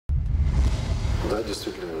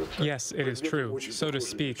Yes, it is true. So to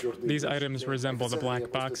speak, these items resemble the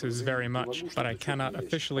black boxes very much, but I cannot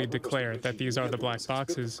officially declare that these are the black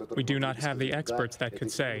boxes. We do not have the experts that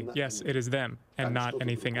could say, yes, it is them, and not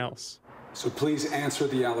anything else. So please answer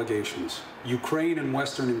the allegations. Ukraine and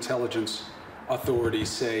Western intelligence authorities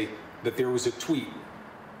say that there was a tweet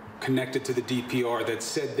connected to the DPR that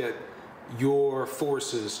said that your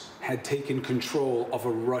forces had taken control of a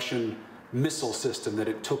Russian missile system that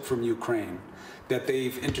it took from Ukraine, that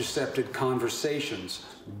they've intercepted conversations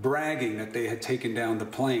bragging that they had taken down the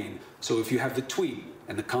plane. So if you have the tweet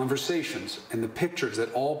and the conversations and the pictures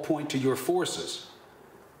that all point to your forces,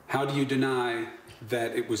 how do you deny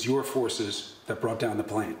that it was your forces that brought down the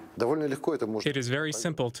plane? It is very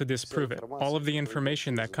simple to disprove it. All of the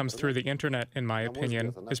information that comes through the internet, in my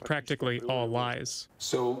opinion, is practically all lies.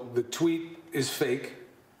 So the tweet is fake.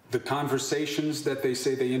 The conversations that they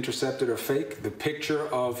say they intercepted are fake. The picture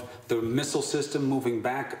of the missile system moving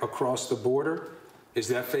back across the border, is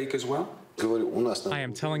that fake as well? I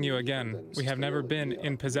am telling you again, we have never been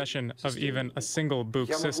in possession of even a single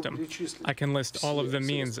Buk system. I can list all of the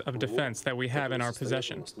means of defense that we have in our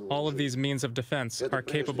possession. All of these means of defense are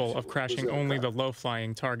capable of crashing only the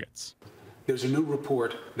low-flying targets. There's a new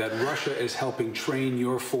report that Russia is helping train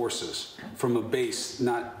your forces from a base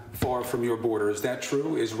not far from your border. Is that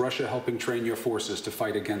true? Is Russia helping train your forces to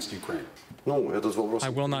fight against Ukraine? I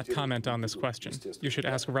will not comment on this question. You should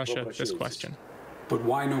ask Russia this question. But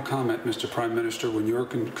why no comment, Mr. Prime Minister? When you're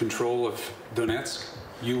in control of Donetsk,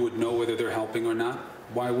 you would know whether they're helping or not.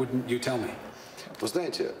 Why wouldn't you tell me?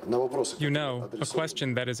 You know, a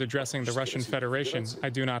question that is addressing the Russian Federation, I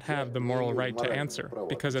do not have the moral right to answer,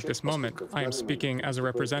 because at this moment, I am speaking as a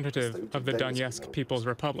representative of the Donetsk People's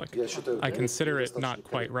Republic. I consider it not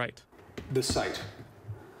quite right. The site.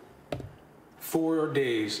 4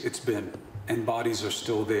 days it's been, and bodies are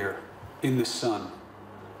still there, in the sun.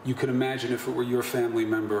 You could imagine if it were your family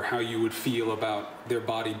member, how you would feel about their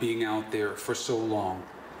body being out there for so long.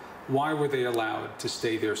 Why were they allowed to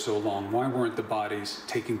stay there so long? Why weren't the bodies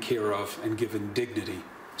taken care of and given dignity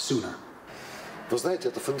sooner?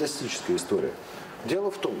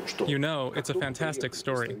 You know, it's a fantastic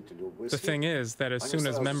story. The thing is that as soon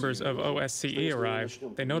as members of OSCE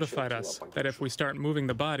arrived, they notified us that if we start moving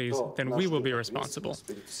the bodies, then we will be responsible.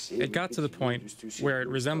 It got to the point where it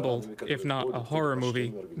resembled, if not a horror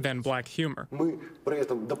movie, then black humor.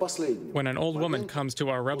 When an old woman comes to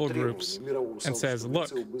our rebel groups and says,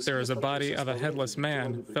 look, there is a body of a headless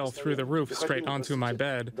man fell through the roof straight onto my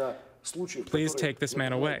bed, please take this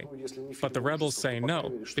man away. But the rebels say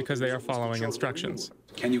no, because they are following instructions.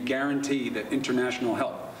 Can you guarantee that international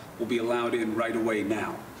help will be allowed in right away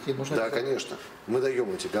now?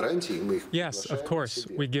 Yes, of course,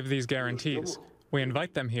 we give these guarantees. We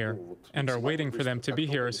invite them here and are waiting for them to be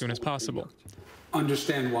here as soon as possible.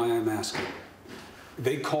 Understand why I'm asking.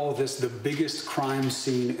 They call this the biggest crime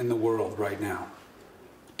scene in the world right now.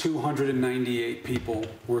 298 people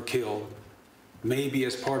were killed, maybe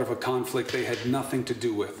as part of a conflict they had nothing to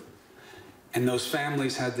do with. And those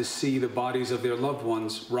families had to see the bodies of their loved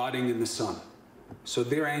ones rotting in the sun. So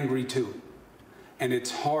they're angry too. And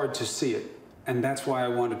it's hard to see it. And that's why I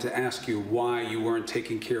wanted to ask you why you weren't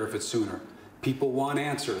taking care of it sooner. People want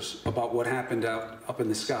answers about what happened up in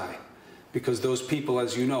the sky. Because those people,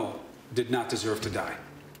 as you know, did not deserve to die.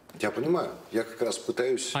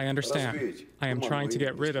 I understand. I am trying to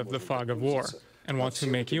get rid of the fog of war, and want to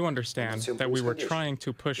make you understand that we were trying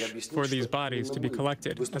to push for these bodies to be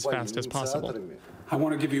collected as fast as possible. I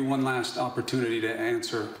want to give you one last opportunity to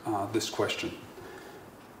answer this question.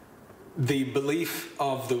 The belief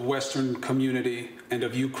of the Western community and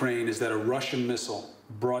of Ukraine is that a Russian missile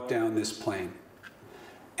brought down this plane.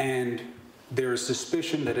 And there is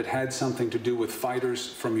suspicion that it had something to do with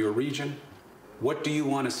fighters from your region. What do you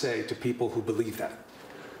want to say to people who believe that?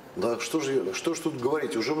 What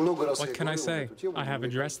can I say? I have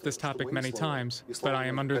addressed this topic many times, but I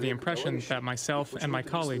am under the impression that myself and my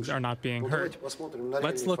colleagues are not being heard.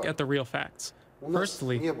 Let's look at the real facts.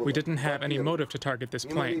 Firstly, we didn't have any motive to target this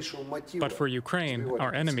plane. But for Ukraine,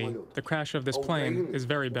 our enemy, the crash of this plane is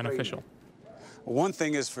very beneficial. One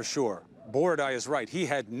thing is for sure. Borodai is right. He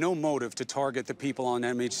had no motive to target the people on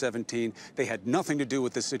MH17. They had nothing to do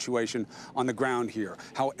with the situation on the ground here.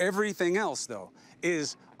 How everything else, though,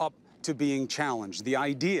 is up to being challenged. The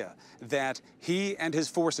idea that he and his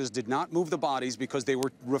forces did not move the bodies because they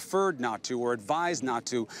were referred not to or advised not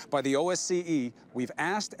to by the OSCE, we've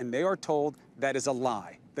asked and they are told that is a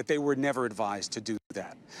lie, that they were never advised to do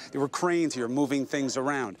that. There were cranes here moving things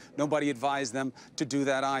around. Nobody advised them to do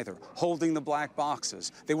that either. Holding the black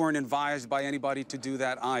boxes. They weren't advised by anybody to do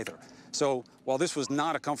that either. So while this was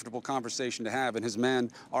not a comfortable conversation to have, and his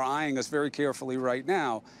men are eyeing us very carefully right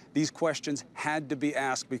now, these questions had to be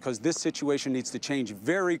asked because this situation needs to change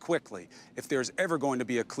very quickly if there's ever going to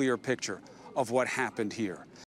be a clear picture of what happened here.